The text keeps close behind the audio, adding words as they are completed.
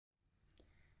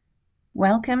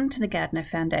Welcome to the Gardiner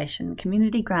Foundation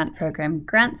Community Grant Program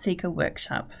Grantseeker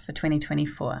Workshop for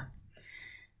 2024.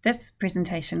 This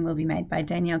presentation will be made by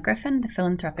Danielle Griffin, the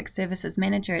Philanthropic Services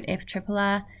Manager at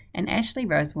FRRR, and Ashley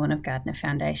Rosewarne of Gardiner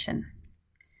Foundation.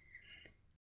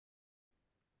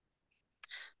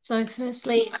 So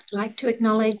firstly, I'd like to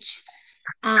acknowledge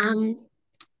the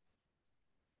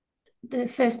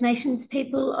First Nations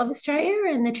people of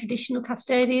Australia and the traditional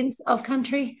custodians of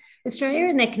country Australia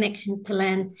and their connections to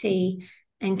land, sea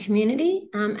and community.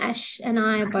 Ash and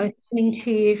I are both coming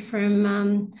to you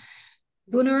from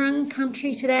Boonwurrung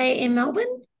country today in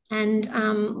Melbourne, and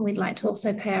we'd like to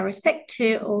also pay our respect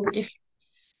to all the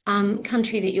different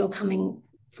country that you're coming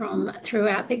from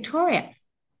throughout Victoria.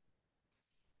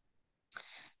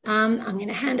 I'm going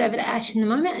to hand over to Ash in a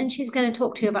moment, and she's going to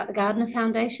talk to you about the Gardiner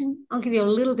Foundation. I'll give you a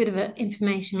little bit of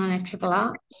information on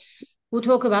FRRR. We'll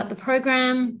talk about the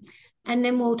program, and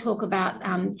then we'll talk about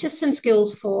just some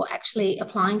skills for actually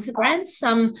applying for grants,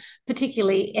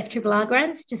 particularly FRRR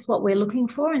grants, just what we're looking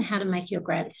for and how to make your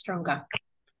grants stronger.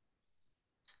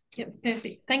 Yep,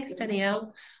 perfect. Thanks,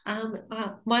 Danielle.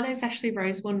 My name's Ashley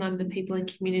Rosewarne. I'm the People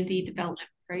and Community Development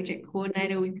Project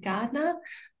Coordinator with Gardiner.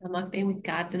 I've been with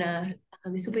Gardiner.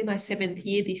 This will be my 7th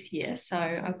year this year. So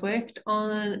I've worked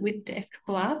with the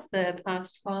FRRR for the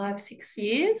past 5-6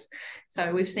 years.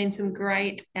 So we've seen some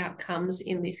great outcomes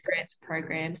in this grants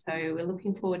program. So we're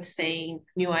looking forward to seeing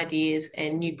new ideas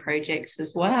and new projects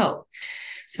as well.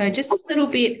 So just a little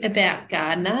bit about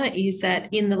Gardiner is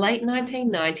that in the late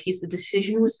 1990s, the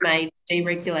decision was made to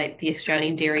deregulate the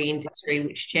Australian dairy industry,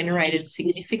 which generated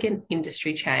significant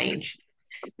industry change.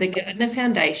 The Gardiner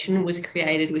Foundation was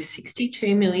created with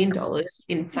 $62 million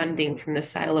in funding from the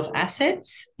sale of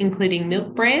assets, including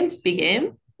milk brands Big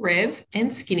M, Rev,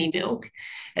 and Skinny Milk,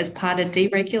 as part of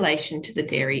deregulation to the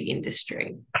dairy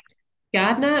industry.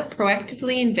 Gardiner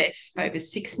proactively invests over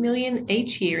 $6 million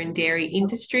each year in dairy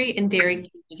industry and dairy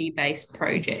community-based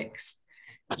projects.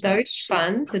 Those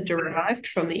funds are derived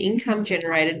from the income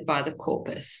generated by the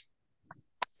corpus.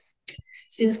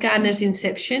 Since Gardiner's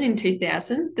inception in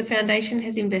 2000, the Foundation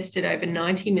has invested over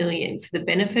 $90 million for the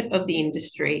benefit of the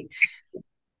industry.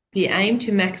 The aim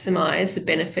to maximise the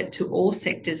benefit to all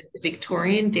sectors of the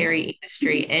Victorian dairy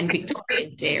industry and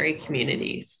Victorian dairy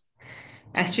communities.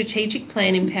 Our strategic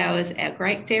plan empowers our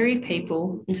great dairy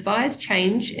people, inspires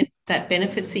change that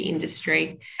benefits the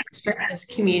industry, strengthens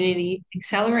community,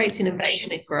 accelerates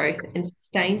innovation and growth, and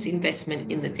sustains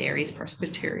investment in the dairy's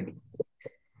prosperity.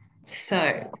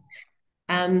 So,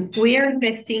 we are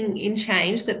investing in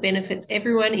change that benefits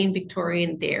everyone in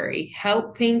Victorian dairy,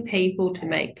 helping people to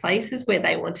make places where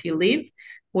they want to live,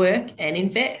 work and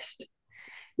invest.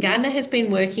 Gardiner has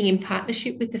been working in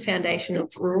partnership with the Foundation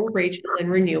of Rural, Regional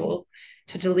and Renewal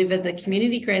to deliver the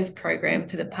Community Grants program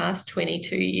for the past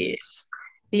 22 years.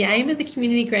 The aim of the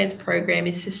Community Grants program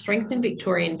is to strengthen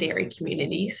Victorian dairy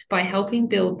communities by helping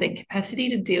build their capacity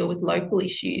to deal with local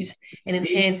issues and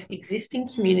enhance existing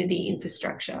community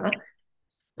infrastructure.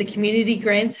 The community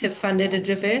grants have funded a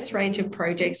diverse range of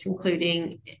projects,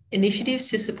 including initiatives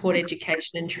to support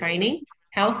education and training,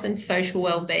 health and social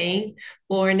wellbeing,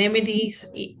 or amenities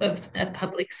of a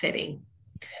public setting.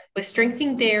 We're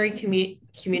strengthening dairy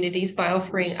communities by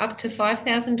offering up to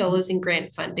 $5,000 in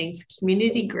grant funding for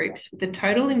community groups with a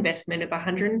total investment of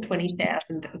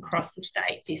 $120,000 across the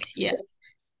state this year.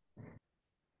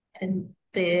 And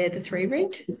they're the 3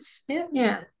 regions,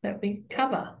 yeah, that we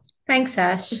cover. Thanks,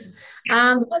 Ash.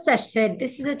 As Ash said,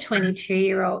 this is a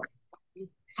 22-year-old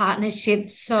partnership.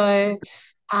 So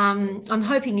I'm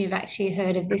hoping you've actually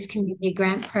heard of this community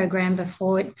grant program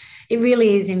before. It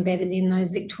really is embedded in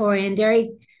those Victorian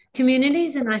dairy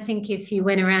communities. And I think if you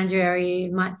went around your area,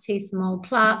 you might see some old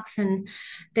plaques. And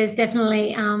there's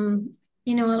definitely,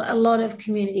 a lot of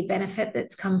community benefit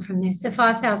that's come from this. The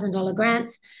 $5,000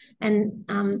 grants and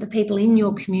the people in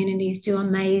your communities do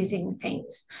amazing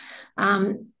things.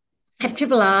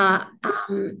 FRRR,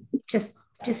 just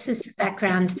as a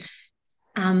background,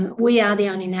 we are the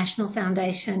only national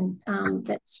foundation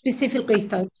that's specifically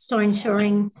focused on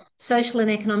ensuring social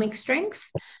and economic strength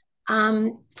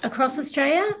across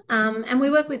Australia. And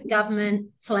we work with government,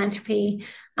 philanthropy,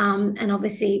 and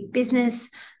obviously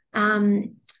business,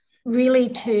 really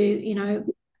to,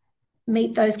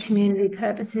 meet those community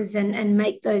purposes and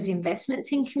make those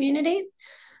investments in community.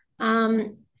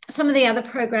 Some of the other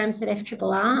programs that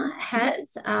FRRR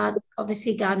has are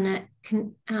obviously Gardiner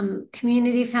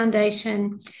Community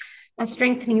Foundation, a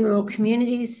Strengthening Rural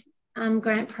Communities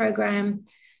grant program,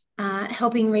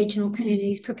 helping regional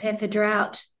communities prepare for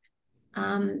drought.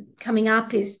 Coming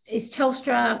up is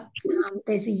Telstra.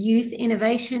 There's a youth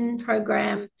innovation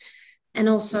program. and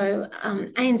also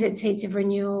ANZ Seeds of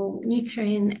Renewal,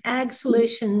 Nutrient, Ag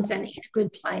Solutions, and In a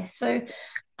Good Place. So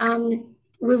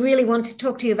we really want to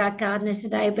talk to you about Gardiner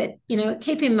today, but,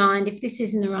 keep in mind, if this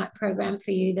isn't the right program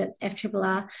for you, that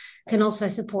FRRR can also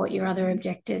support your other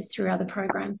objectives through other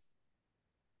programs.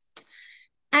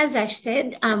 As Ash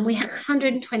said, we have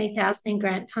 120,000 in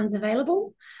grant funds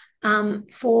available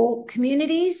for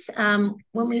communities.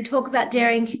 When we talk about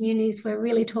dairying communities, we're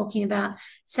really talking about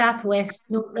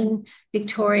Southwest, Northern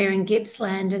Victoria and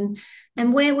Gippsland,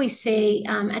 and where we see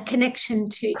a connection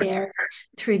to dairy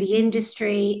through the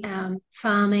industry,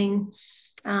 farming,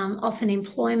 often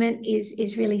employment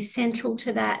is really central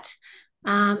to that.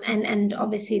 And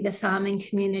obviously the farming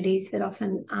communities that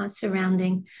often are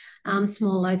surrounding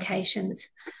small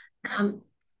locations.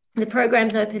 The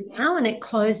program's open now and it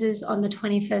closes on the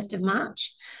 21st of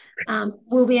March.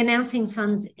 We'll be announcing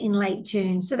funds in late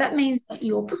June. So that means that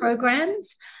your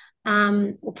programs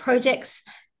or projects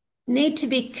need to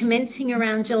be commencing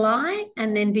around July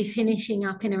and then be finishing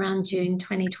up in around June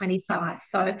 2025.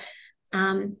 So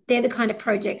they're the kind of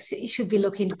projects that you should be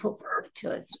looking to put forward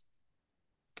to us.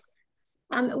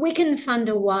 We can fund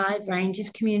a wide range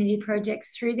of community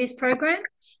projects through this program,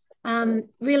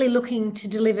 really looking to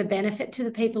deliver benefit to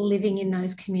the people living in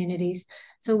those communities.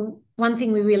 So one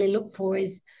thing we really look for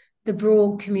is the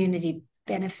broad community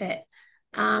benefit.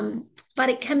 But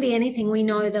it can be anything. We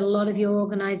know that a lot of your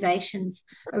organisations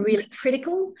are really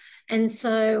critical. And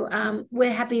so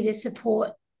we're happy to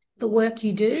support the work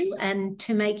you do and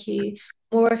to make you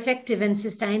more effective and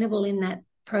sustainable in that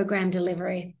program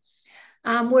delivery.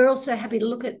 We're also happy to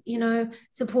look at,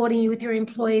 supporting you with your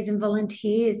employees and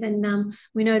volunteers. And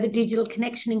we know the digital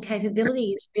connection and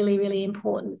capability is really, really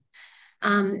important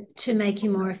to make you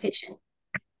more efficient.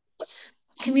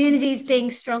 Communities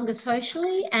being stronger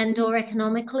socially and or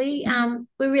economically,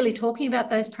 we're really talking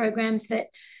about those programs that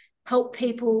help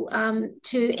people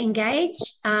to engage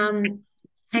and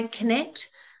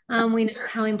connect. We know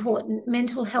how important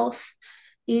mental health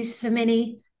is for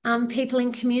many people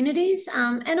in communities,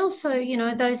 and also,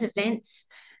 those events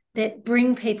that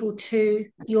bring people to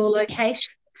your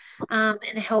location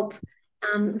and help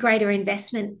greater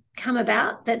investment come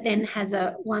about that then has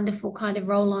a wonderful kind of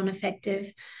roll-on effect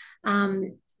of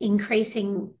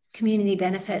increasing community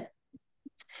benefit.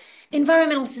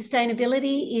 Environmental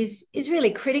sustainability is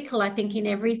really critical, I think, in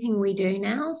everything we do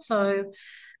now. So,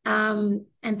 and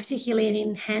particularly in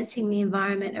enhancing the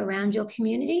environment around your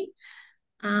community.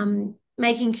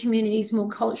 Making communities more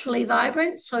culturally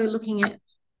vibrant, so looking at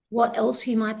what else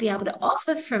you might be able to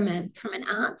offer from an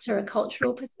arts or a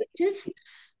cultural perspective.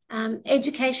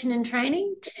 Education and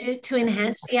training to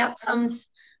enhance the outcomes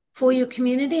for your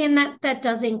community, and that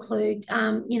does include,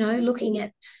 looking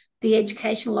at the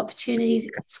educational opportunities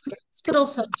at schools, but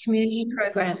also community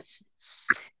programs.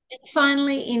 And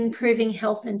finally, improving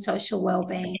health and social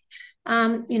wellbeing.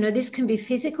 This can be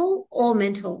physical or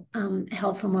mental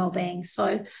health and wellbeing.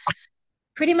 So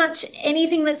pretty much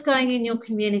anything that's going in your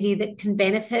community that can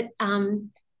benefit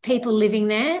people living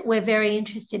there, we're very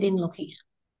interested in looking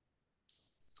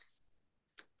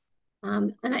at.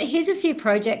 And here's a few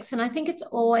projects, and I think it's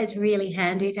always really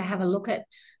handy to have a look at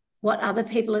what other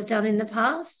people have done in the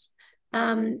past.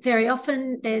 Very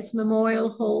often there's memorial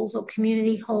halls or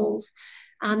community halls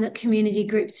that community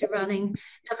groups are running,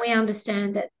 and we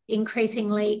understand that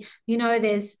increasingly,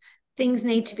 there's things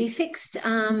need to be fixed.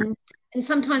 And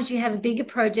sometimes you have bigger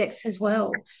projects as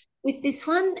well. With this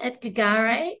one at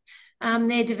Gagare,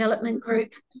 their development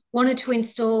group wanted to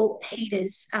install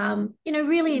heaters,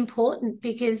 really important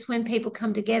because when people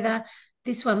come together,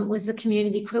 this one was the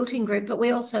community quilting group, but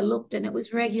we also looked and it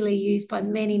was regularly used by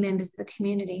many members of the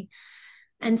community.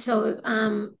 And so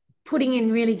putting in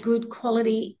really good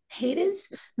quality heaters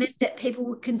meant that people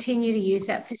would continue to use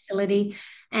that facility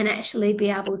and actually be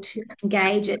able to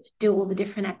engage and do all the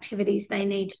different activities they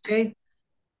need to do.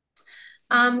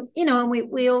 And we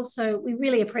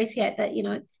really appreciate that,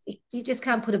 you just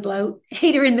can't put a blow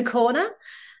heater in the corner.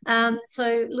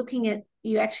 So looking at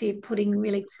you actually putting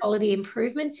really quality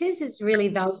improvements is really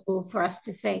valuable for us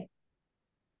to see.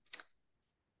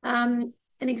 An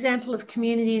example of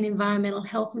community and environmental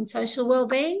health and social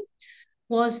wellbeing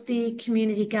was the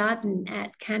community garden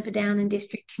at Camperdown and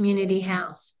District Community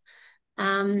House.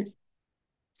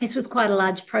 This was quite a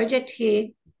large project here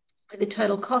with a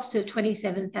total cost of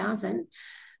 $27,000,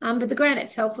 but the grant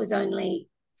itself was only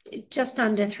just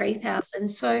under $3,000.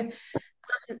 So,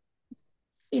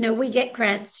 we get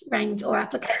grants or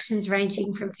applications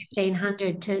ranging from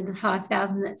 $1,500 to the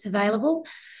 $5,000 that's available,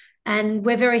 and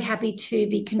we're very happy to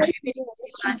be contributing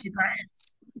to larger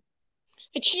grants.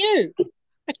 It's you.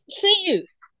 I can see you.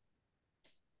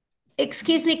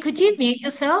 Excuse me, could you mute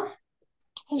yourself?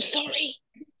 Oh, sorry.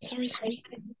 Sorry.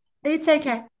 It's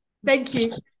okay. Thank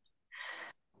you.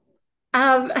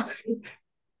 Um, I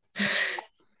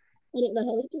don't know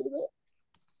how to do that.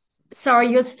 sorry,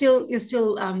 you're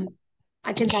still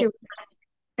I can Okay. still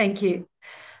thank you.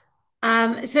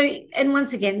 So, and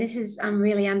once again, this is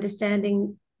really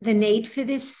understanding the need for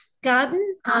this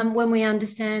garden when we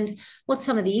understand what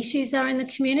some of the issues are in the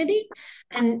community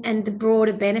and the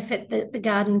broader benefit that the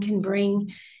garden can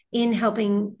bring in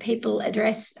helping people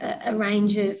address a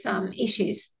range of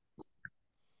issues.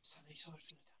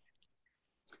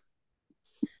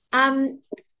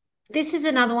 This is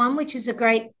another one, which is a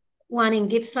great one in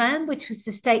Gippsland, which was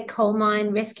the State Coal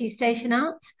Mine Rescue Station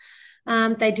Arts.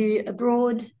 They do a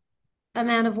broad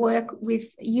amount of work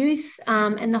with youth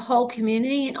and the whole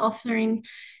community in offering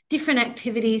different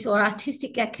activities or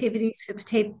artistic activities for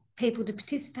people to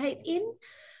participate in.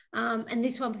 And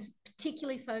this one was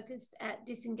particularly focused at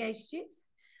disengaged youth.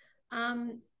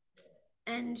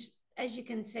 And as you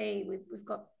can see, we've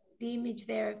got the image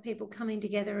there of people coming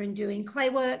together and doing clay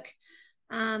work.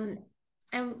 And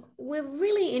we're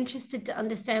really interested to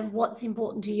understand what's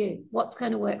important to you, what's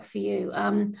going to work for you.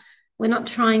 We're not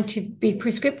trying to be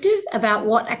prescriptive about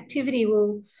what activity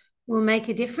will make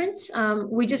a difference.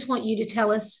 We just want you to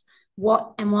tell us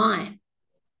what and why.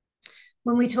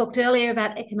 When we talked earlier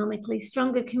about economically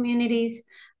stronger communities,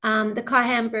 the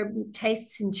Kaihambra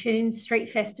Tastes and Tunes Street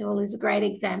Festival is a great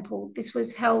example. This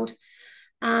was held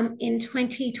in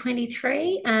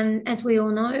 2023, and as we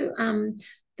all know,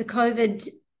 the COVID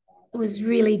was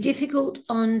really difficult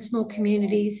on small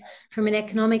communities from an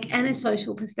economic and a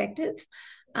social perspective.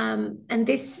 And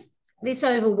this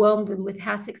overwhelmed them with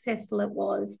how successful it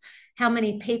was, how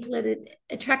many people it had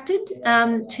attracted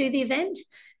to the event.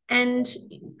 And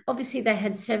obviously they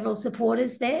had several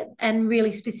supporters there, and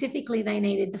really specifically they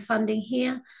needed the funding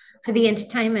here for the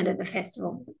entertainment of the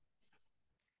festival.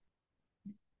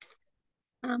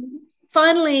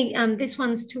 Finally, this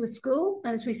one's to a school.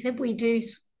 As we said, we do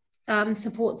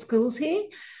support schools here.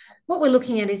 What we're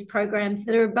looking at is programs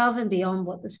that are above and beyond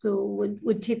what the school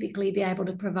would typically be able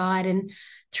to provide. And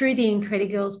through the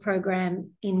Incredigirls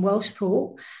program in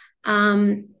Welshpool,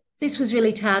 this was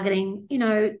really targeting,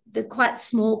 the quite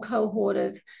small cohort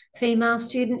of female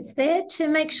students there to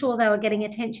make sure they were getting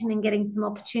attention and getting some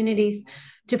opportunities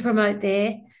to promote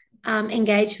their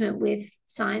engagement with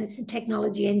science and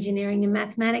technology, engineering and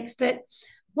mathematics. But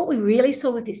what we really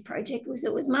saw with this project was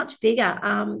it was much bigger.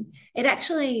 It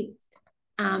actually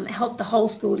helped the whole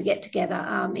school to get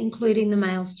together, including the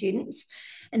male students.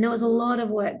 And there was a lot of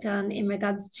work done in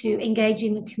regards to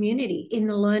engaging the community in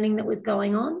the learning that was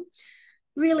going on.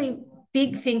 Really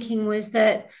big thinking was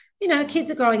that, kids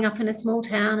are growing up in a small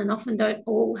town and often don't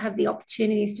all have the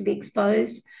opportunities to be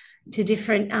exposed to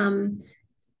different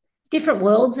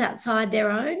worlds outside their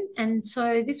own. And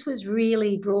so this was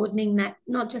really broadening that,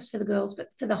 not just for the girls, but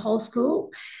for the whole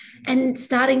school, and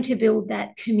starting to build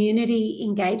that community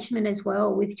engagement as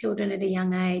well with children at a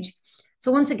young age.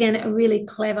 So once again, a really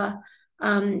clever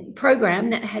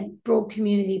program that had broad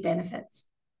community benefits.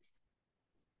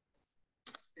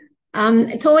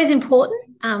 It's always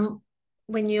important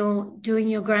when you're doing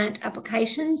your grant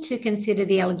application to consider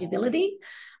the eligibility.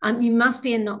 You must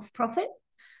be a not-for-profit.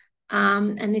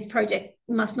 And this project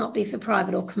must not be for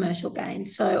private or commercial gain.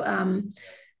 So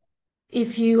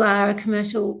if you are a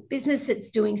commercial business that's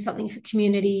doing something for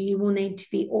community, you will need to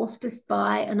be auspiced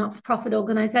by a not-for-profit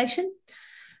organisation.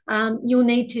 You'll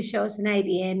need to show us an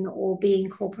ABN or be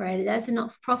incorporated as a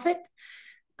not-for-profit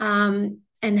and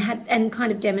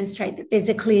kind of demonstrate that there's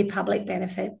a clear public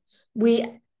benefit. We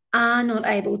are not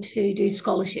able to do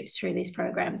scholarships through this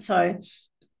program, so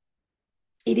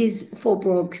it is for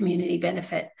broad community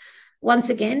benefit. Once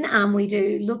again, we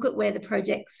do look at where the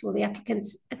projects or the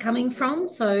applicants are coming from.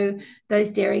 So those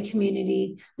dairy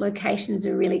community locations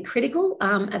are really critical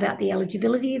about the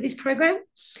eligibility of this program.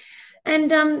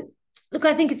 And look,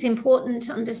 I think it's important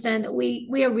to understand that we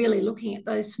are really looking at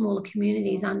those smaller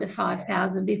communities under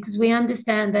 5,000 because we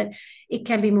understand that it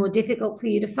can be more difficult for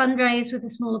you to fundraise with a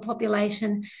smaller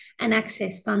population and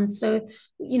access funds. So,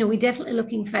 we're definitely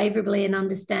looking favourably and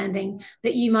understanding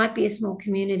that you might be a small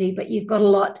community, but you've got a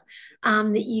lot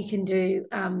that you can do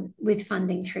with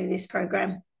funding through this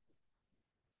program.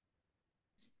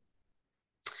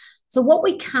 So what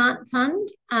we can't fund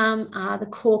are the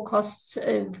core costs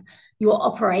of your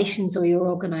operations or your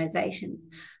organisation,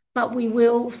 but we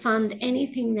will fund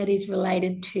anything that is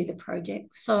related to the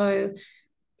project. So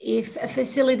if a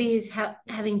facility is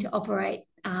having to operate,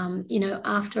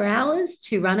 after hours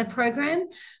to run a program,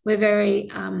 we're very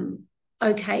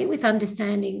okay with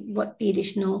understanding what the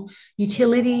additional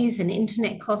utilities and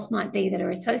internet costs might be that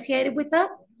are associated with that.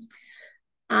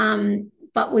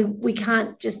 But we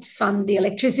can't just fund the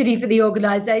electricity for the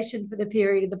organisation for the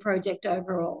period of the project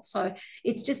overall. So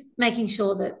it's just making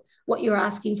sure that what you're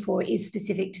asking for is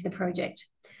specific to the project.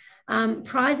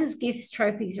 Prizes, gifts,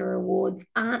 trophies or awards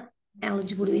aren't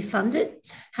eligible to be funded.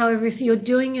 However, if you're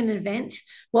doing an event,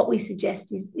 what we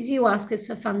suggest is you ask us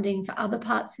for funding for other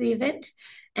parts of the event,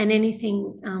 and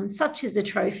anything such as a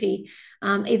trophy,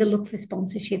 either look for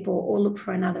sponsorship or look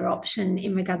for another option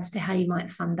in regards to how you might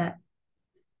fund that.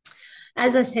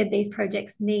 As I said, these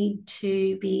projects need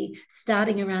to be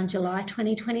starting around July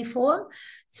 2024.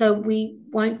 So we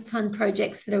won't fund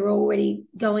projects that are already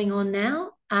going on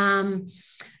now.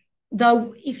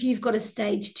 Though if you've got a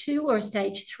stage 2 or a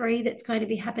stage 3 that's going to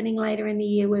be happening later in the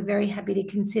year, we're very happy to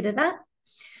consider that.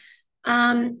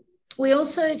 We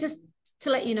also, just to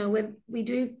let you know, we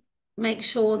do make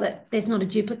sure that there's not a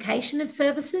duplication of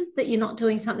services, that you're not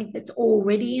doing something that's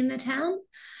already in the town.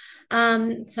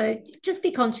 So just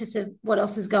be conscious of what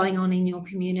else is going on in your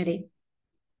community.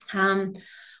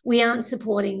 We aren't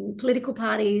supporting political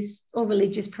parties or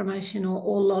religious promotion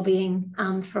or lobbying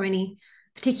for any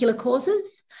particular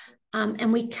causes.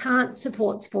 And we can't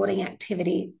support sporting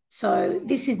activity. So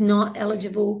this is not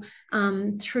eligible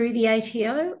through the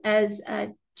ATO as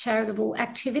a charitable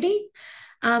activity.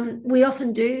 We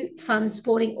often do fund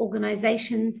sporting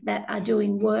organisations that are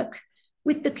doing work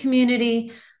with the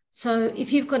community. So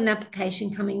if you've got an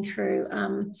application coming through,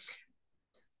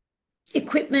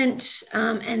 equipment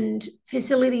and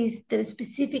facilities that are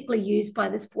specifically used by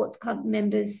the sports club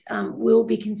members will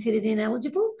be considered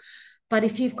ineligible. But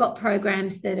if you've got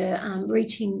programs that are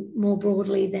reaching more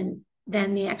broadly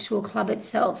than the actual club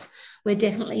itself, we're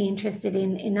definitely interested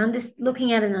in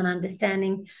looking at it and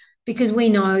understanding, because we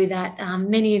know that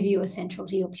many of you are central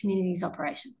to your community's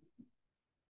operation.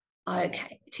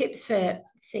 Okay, tips for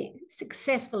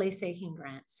successfully seeking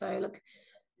grants. So look,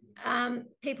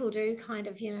 people do kind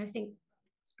of, think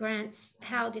grants,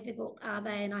 how difficult are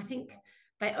they? And I think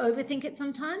they overthink it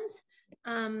sometimes.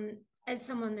 As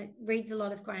someone that reads a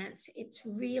lot of grants, it's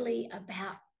really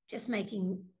about just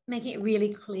making it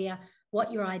really clear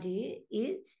what your idea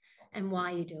is and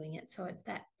why you're doing it. So it's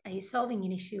that, are you solving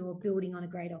an issue or building on a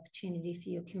great opportunity for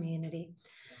your community?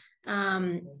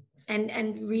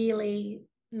 And really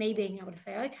me being able to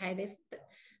say, okay,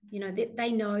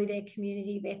 they know their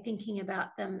community, they're thinking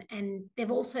about them, and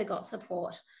they've also got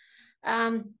support.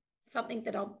 Something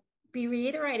that I'll be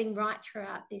reiterating right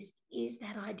throughout this is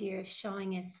that idea of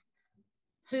showing us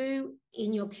who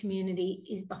in your community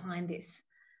is behind this,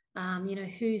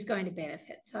 who's going to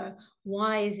benefit. So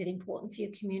why is it important for your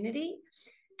community,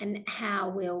 and how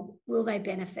will they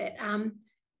benefit?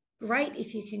 Great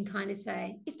if you can kind of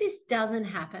say, if this doesn't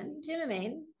happen, do you know what I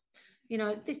mean?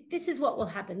 This is what will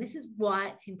happen. This is why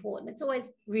it's important. It's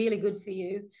always really good for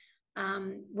you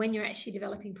when you're actually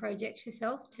developing projects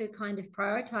yourself to kind of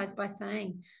prioritize by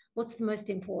saying, what's the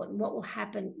most important? What will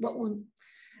happen? What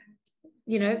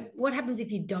happens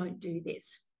if you don't do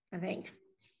this, I think.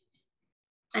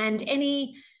 And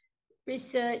any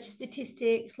research,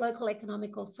 statistics, local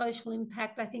economic or social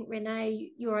impact, I think,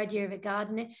 Renee, your idea of a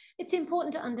Gardiner, it's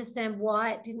important to understand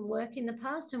why it didn't work in the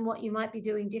past and what you might be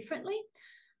doing differently.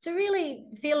 So really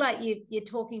feel like you're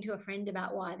talking to a friend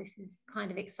about why this is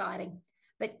kind of exciting,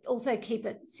 but also keep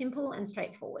it simple and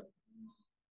straightforward.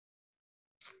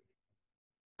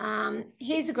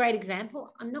 Here's a great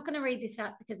example. I'm not going to read this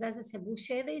out because, as I said, we'll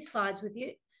share these slides with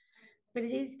you, but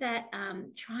it is that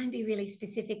try and be really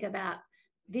specific about,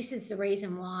 this is the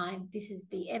reason why, this is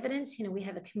the evidence, we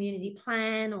have a community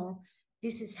plan, or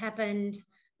this has happened,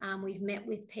 we've met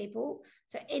with people.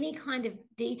 So any kind of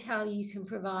detail you can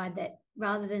provide, that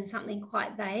rather than something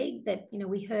quite vague that,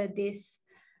 we heard this,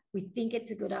 we think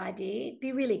it's a good idea,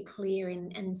 be really clear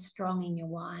and strong in your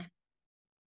why.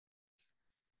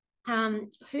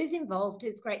 Who's involved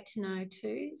is great to know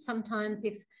too. Sometimes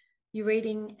if you're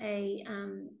reading a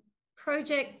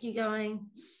project, you're going,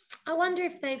 I wonder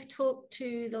if they've talked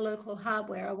to the local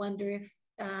hardware. I wonder if,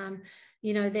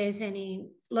 there's any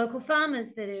local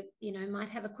farmers that are, might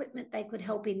have equipment they could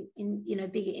help in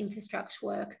bigger infrastructure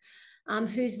work.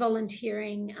 Who's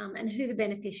volunteering and who the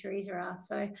beneficiaries are.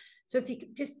 So if you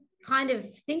could just kind of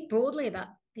think broadly about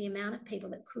the amount of people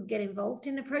that could get involved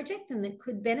in the project and that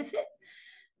could benefit,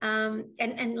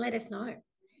 and let us know.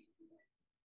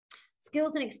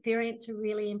 Skills and experience are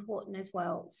really important as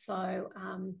well. So,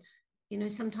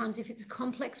 sometimes if it's a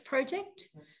complex project,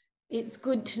 it's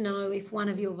good to know if one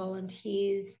of your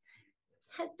volunteers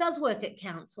does work at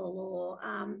council, or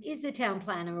is a town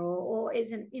planner, or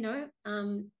isn't,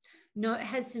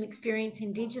 has some experience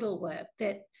in digital work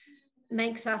that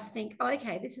makes us think, oh,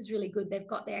 okay, this is really good. They've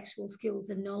got the actual skills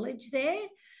and knowledge there,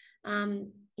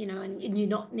 you know, and you're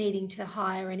not needing to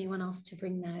hire anyone else to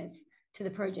bring those to the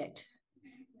project.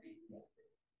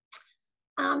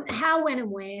 How, when, and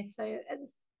where. So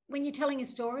when you're telling a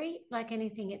story, like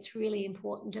anything, it's really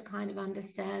important to kind of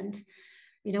understand,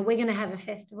 you know, we're going to have a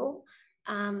festival.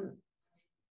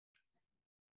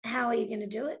 How are you going to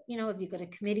do it? You know, have you got a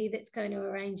committee that's going to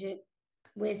arrange it?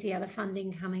 Where's the other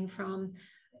funding coming from?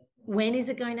 When is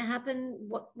it going to happen?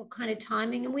 What kind of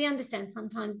timing? And we understand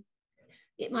sometimes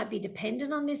it might be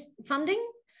dependent on this funding.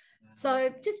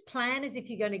 So just plan as if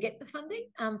you're going to get the funding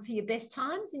for your best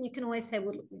times. And you can always say,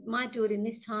 well, we might do it in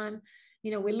this time.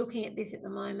 You know, we're looking at this at the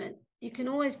moment. You can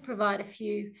always provide a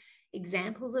few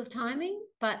examples of timing,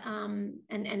 but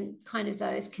and kind of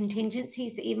those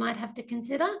contingencies that you might have to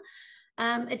consider.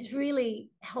 It's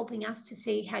really helping us to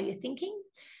see how you're thinking.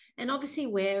 And obviously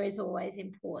where is always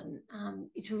important.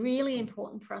 It's really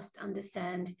important for us to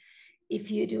understand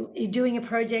if you're doing a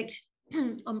project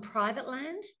on private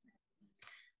land,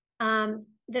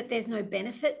 that there's no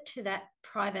benefit to that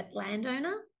private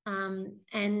landowner,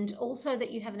 and also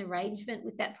that you have an arrangement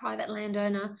with that private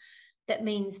landowner that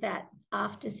means that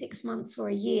after 6 months or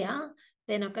a year,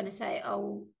 they're not going to say,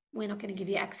 oh, we're not going to give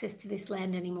you access to this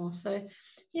land anymore. So,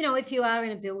 you know, if you are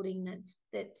in a building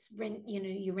that's rent, you know,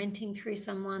 you're renting through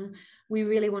someone, we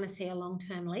really want to see a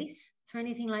long-term lease for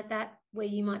anything like that where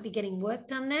you might be getting work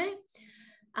done there.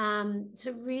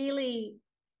 So really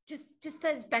just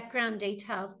those background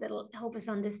details that'll help us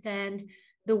understand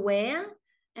the where,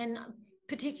 and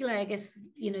particularly, I guess,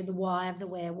 you know, the why of the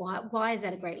where. Why is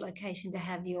that a great location to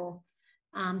have your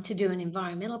to do an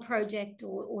environmental project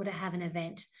or to have an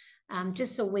event?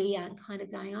 Just so we aren't kind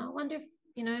of going, oh, I wonder if,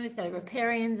 you know, is that a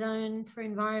riparian zone for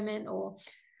environment, or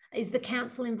is the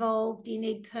council involved? Do you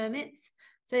need permits?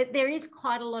 So there is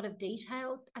quite a lot of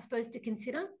detail, I suppose, to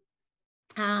consider.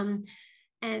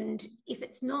 And if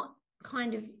it's not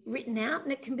kind of written out,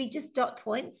 and it can be just dot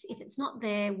points, if it's not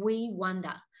there, we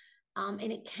wonder. And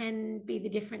it can be the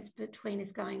difference between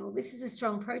us going, well, this is a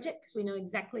strong project because we know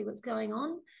exactly what's going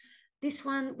on. This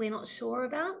one we're not sure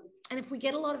about. And if we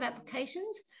get a lot of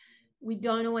applications, we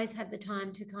don't always have the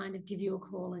time to kind of give you a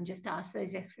call and just ask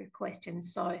those extra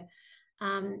questions. So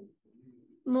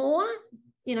more,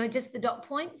 you know, just the dot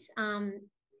points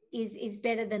is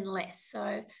better than less.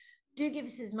 So do give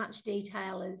us as much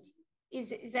detail as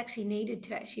is actually needed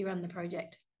to actually run the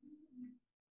project.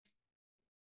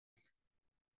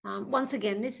 Once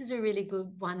again, this is a really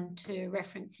good one to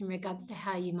reference in regards to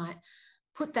how you might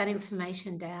put that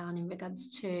information down in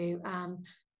regards to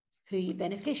who your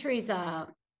beneficiaries are,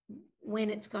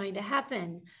 when it's going to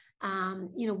happen,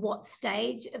 you know, what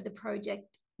stage of the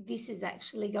project this is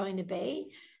actually going to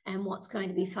be, and what's going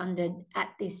to be funded at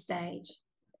this stage.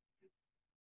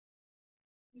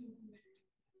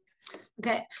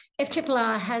 Okay,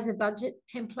 FRRR has a budget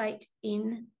template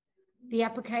in the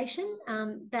application.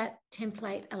 That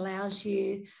template allows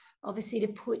you obviously to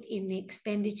put in the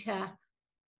expenditure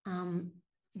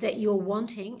that you're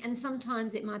wanting, and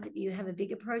sometimes it might be that you have a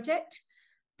bigger project,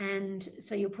 and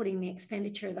so you're putting the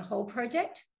expenditure of the whole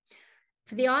project.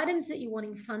 For the items that you're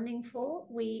wanting funding for,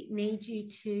 we need you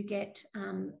to get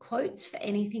quotes for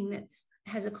anything that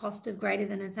has a cost of greater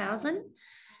than $1,000.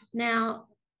 Now,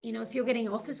 you know, if you're getting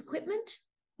office equipment,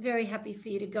 very happy for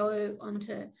you to go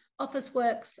onto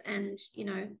Officeworks and, you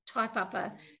know, type up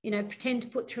a, you know, pretend to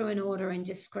put through an order and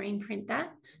just screen print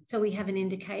that so we have an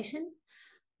indication.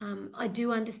 I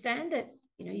do understand that,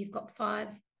 you know, you've got 5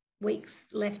 weeks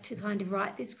left to kind of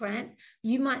write this grant.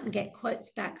 You mightn't get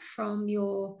quotes back from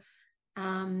your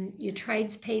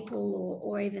tradespeople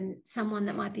or even someone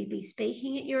that might be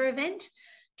speaking at your event.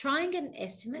 Try and get an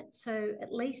estimate, so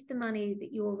at least the money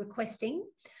that you're requesting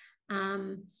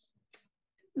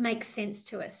makes sense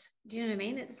to us. Do you know what I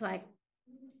mean? It's like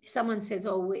if someone says,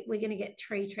 oh, we're going to get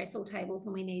 3 trestle tables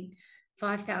and we need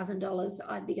 $5,000,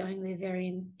 I'd be going, they're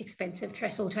very expensive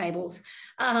trestle tables.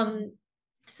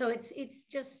 So it's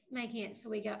just making it so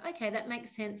we go, okay, that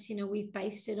makes sense. You know, we've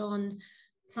based it on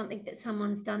something that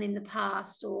someone's done in the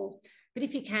past, but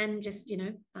if you can just, you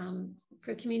know,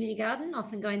 for a community garden,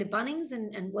 often going to Bunnings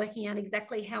and working out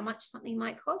exactly how much something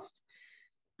might cost.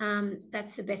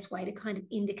 That's the best way to kind of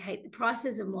indicate the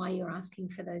prices and why you're asking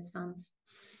for those funds.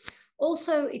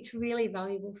 Also, it's really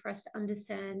valuable for us to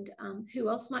understand who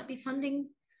else might be funding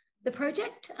the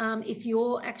project. If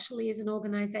you're actually, as an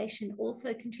organisation,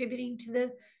 also contributing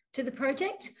to the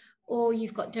project, or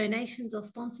you've got donations or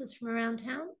sponsors from around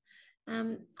town.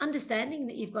 Understanding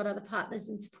that you've got other partners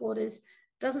and supporters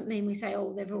doesn't mean we say,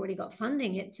 oh, they've already got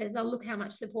funding. It says, oh, look how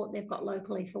much support they've got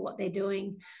locally for what they're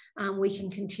doing. We can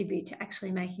contribute to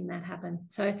actually making that happen.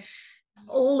 So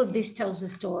all of this tells a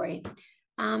story.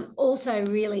 Also,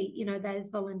 really, those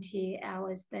volunteer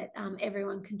hours that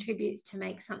everyone contributes to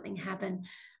make something happen.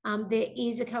 There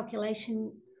is a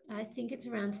calculation, I think it's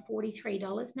around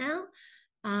 $43 now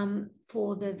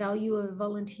for the value of a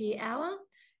volunteer hour.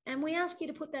 And we ask you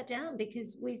to put that down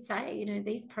because we say,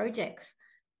 these projects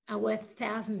are worth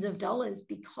thousands of dollars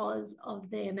because of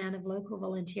the amount of local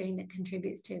volunteering that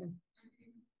contributes to them.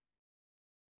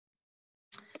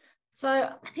 So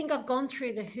I think I've gone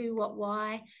through the who, what,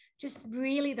 why, just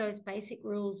really those basic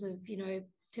rules of,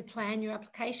 to plan your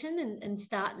application and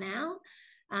start now.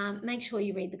 Make sure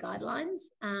you read the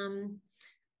guidelines.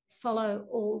 Follow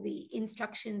all the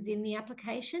instructions in the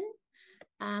application.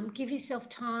 Give yourself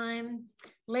time.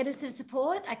 Letters of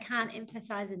support, I can't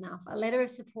emphasize enough. A letter of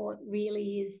support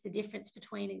really is the difference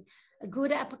between a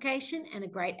good application and a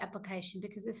great application,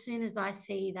 because as soon as I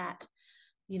see that,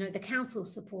 the council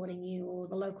supporting you, or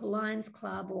the local Lions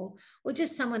Club, or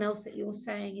just someone else that you're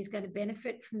saying is going to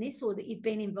benefit from this, or that you've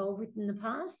been involved with in the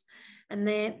past, and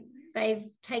they've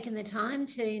taken the time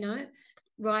to,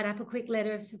 write up a quick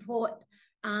letter of support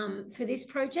for this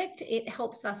project, it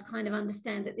helps us kind of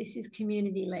understand that this is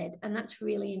community-led, and that's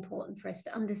really important for us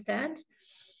to understand.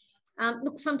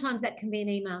 Look, sometimes that can be an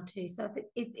email too, so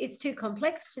if it's too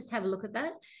complex, just have a look at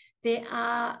that.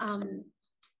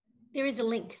 There is a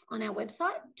link on our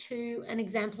website to an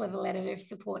example of a letter of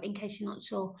support in case you're not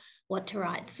sure what to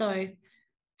write. So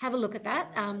have a look at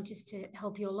that just to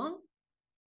help you along.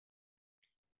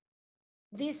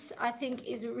 This, I think,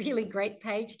 is a really great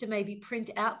page to maybe print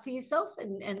out for yourself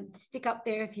and stick up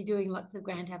there if you're doing lots of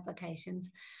grant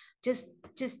applications. Just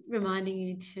reminding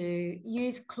you to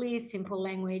use clear, simple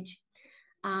language.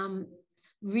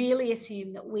 Really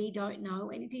assume that we don't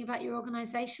know anything about your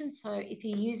organisation. So if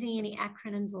you're using any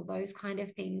acronyms or those kind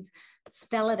of things,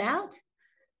 spell it out.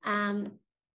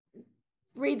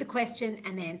 Read the question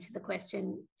and answer the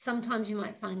question. Sometimes you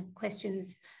might find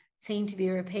questions seem to be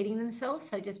repeating themselves.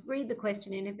 So just read the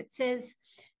question, and if it says,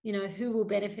 who will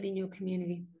benefit in your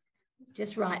community,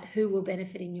 just write who will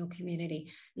benefit in your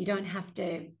community. You don't have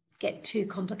to get too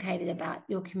complicated about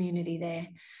your community there.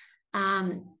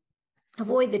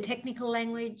 Avoid the technical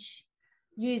language.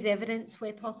 Use evidence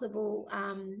where possible.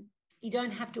 You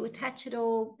don't have to attach it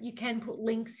all. You can put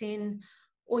links in,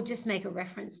 or just make a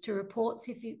reference to reports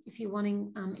if you're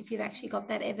wanting, if you've actually got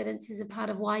that evidence as a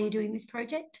part of why you're doing this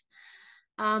project.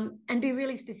 And be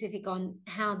really specific on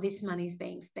how this money is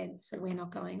being spent. So we're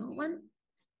not going,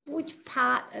 which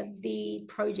part of the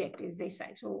project is this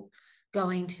actual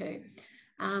going to?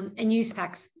 And use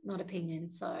facts, not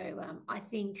opinions. So I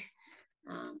think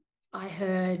I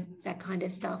heard that kind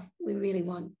of stuff. We really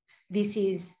want, this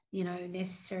is,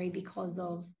 necessary because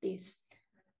of this.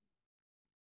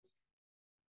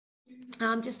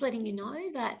 Just letting you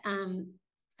know that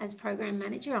as program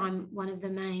manager, I'm one of the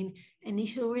main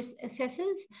initial risk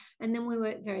assessors, and then we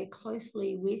work very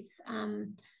closely with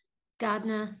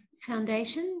Gardiner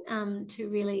Foundation to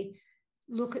really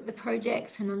look at the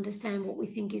projects and understand what we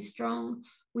think is strong.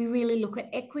 We really look at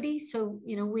equity. So,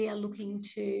 we are looking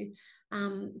to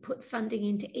put funding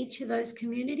into each of those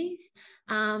communities.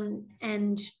 And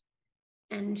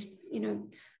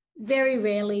very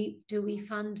rarely do we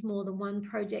fund more than one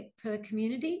project per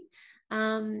community.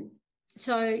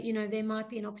 So, there might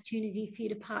be an opportunity for you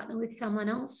to partner with someone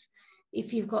else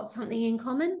if you've got something in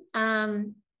common.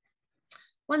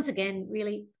 Once again,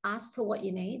 really ask for what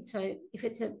you need. So if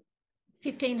it's a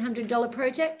 $1,500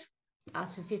 project,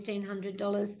 ask for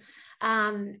 $1,500.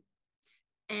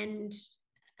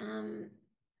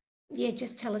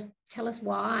 Just tell us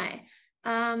why.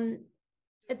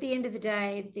 At the end of the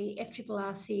day, the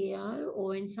FRRR CEO,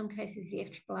 or in some cases the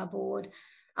FRRR board,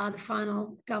 are the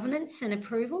final governance and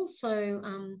approval. So,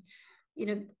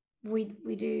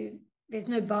 we do, there's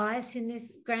no bias in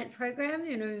this grant program.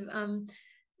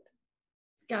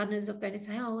 Gardeners are going to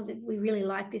say, we really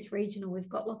like this region, or we've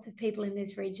got lots of people in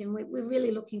this region. We're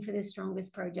really looking for the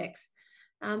strongest projects.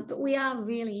 But we are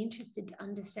really interested to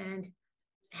understand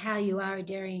how you are a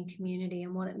dairying community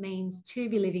and what it means to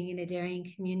be living in a dairying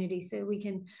community, so we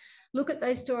can look at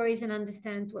those stories and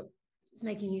understand what's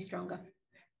making you stronger.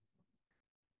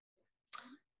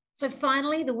 So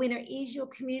finally, the winner is your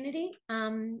community.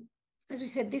 As we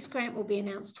said, this grant will be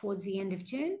announced towards the end of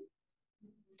June.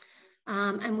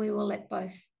 And we will let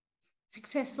both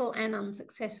successful and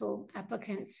unsuccessful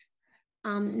applicants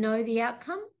know the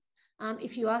outcome.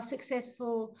 If you are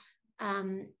successful,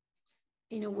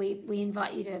 we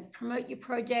invite you to promote your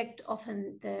project.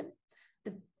 Often the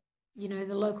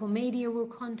the local media will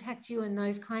contact you and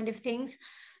those kind of things.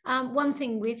 One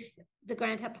thing with the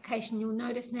grant application, you'll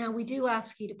notice now we do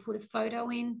ask you to put a photo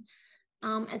in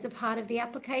as a part of the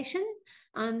application.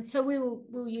 So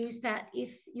we'll use that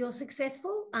if you're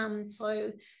successful.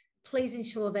 So please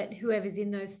ensure that whoever's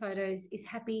in those photos is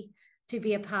happy to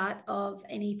be a part of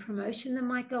any promotion that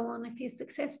might go on if you're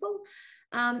successful.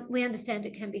 We understand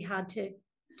it can be hard to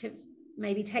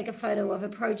maybe take a photo of a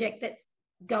project that's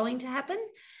going to happen.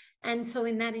 And so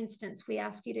in that instance, we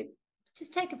ask you to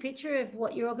just take a picture of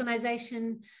what your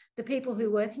organisation, the people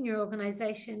who work in your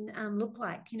organisation look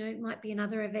like. It might be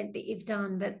another event that you've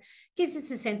done, but it gives us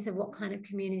a sense of what kind of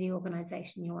community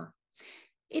organisation you are.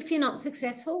 If you're not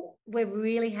successful, we're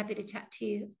really happy to chat to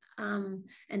you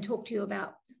and talk to you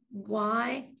about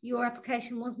why your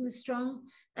application wasn't as strong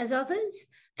as others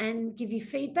and give you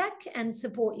feedback and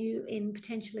support you in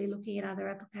potentially looking at other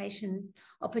applications,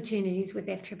 opportunities with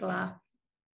FRRR.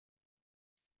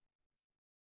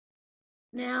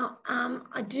 Now,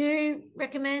 I do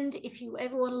recommend if you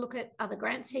ever want to look at other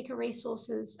Grantseeker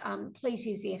resources, please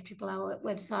use the FRRR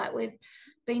website. We've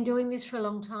been doing this for a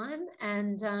long time,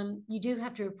 and you do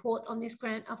have to report on this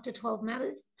grant after 12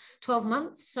 months.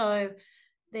 So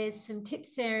there's some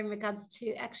tips there in regards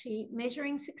to actually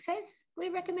measuring success. We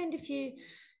recommend if you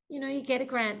get a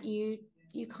grant, you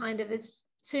kind of, as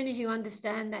soon as you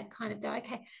understand that, kind of go,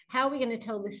 okay, how are we going to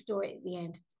tell this story at the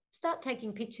end? Start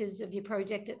taking pictures of your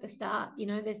project at the start.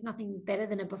 There's nothing better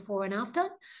than a before and after.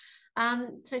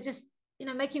 So just,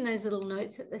 making those little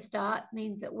notes at the start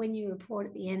means that when you report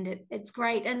at the end, it's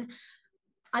great. And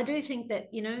I do think that,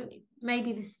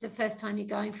 maybe this is the first time you're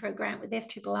going for a grant with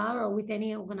FRRR or with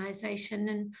any organisation.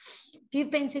 And if you've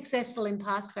been successful in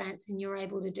past grants and you're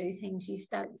able to do things, you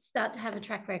start to have a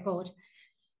track record.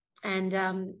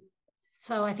 And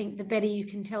so I think the better you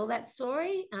can tell that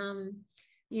story,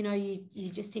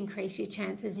 you just increase your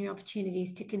chances and your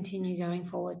opportunities to continue going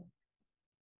forward.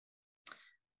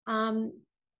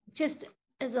 Just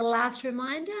as a last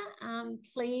reminder,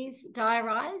 please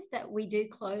diarise that we do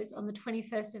close on the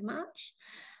 21st of March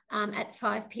at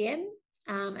 5 p.m.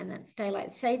 And that's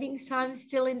daylight savings time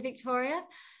still in Victoria.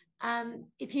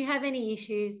 If you have any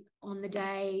issues on the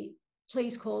day,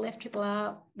 please call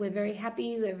FRRR. We're very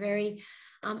happy. We're very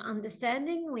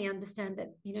understanding. We understand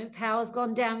that, power's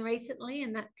gone down recently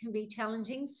and that can be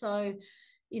challenging. So,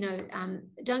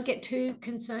 don't get too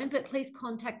concerned, but please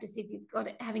contact us if you've got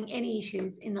having any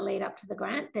issues in the lead up to the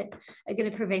grant that are going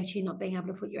to prevent you not being able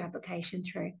to put your application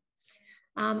through.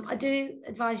 I do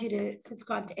advise you to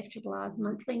subscribe to FRRR's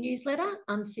monthly newsletter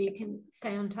so you can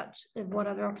stay on touch of what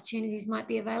other opportunities might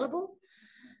be available.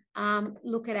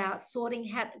 Look at our sorting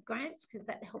hat of grants because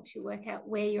that helps you work out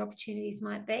where your opportunities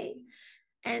might be,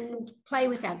 and play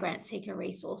with our Grantseeker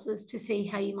resources to see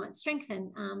how you might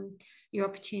strengthen your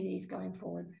opportunities going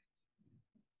forward.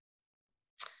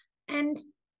 And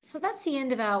so that's the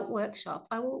end of our workshop.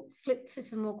 I will flip for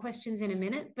some more questions in a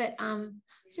minute, but I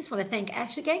just want to thank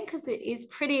Ash again because it is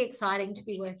pretty exciting to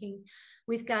be working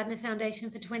with Gardiner Foundation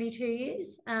for 22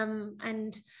 years.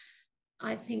 And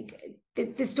I think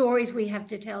the stories we have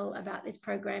to tell about this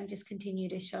program just continue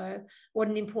to show what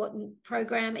an important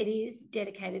program it is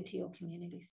dedicated to your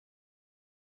communities.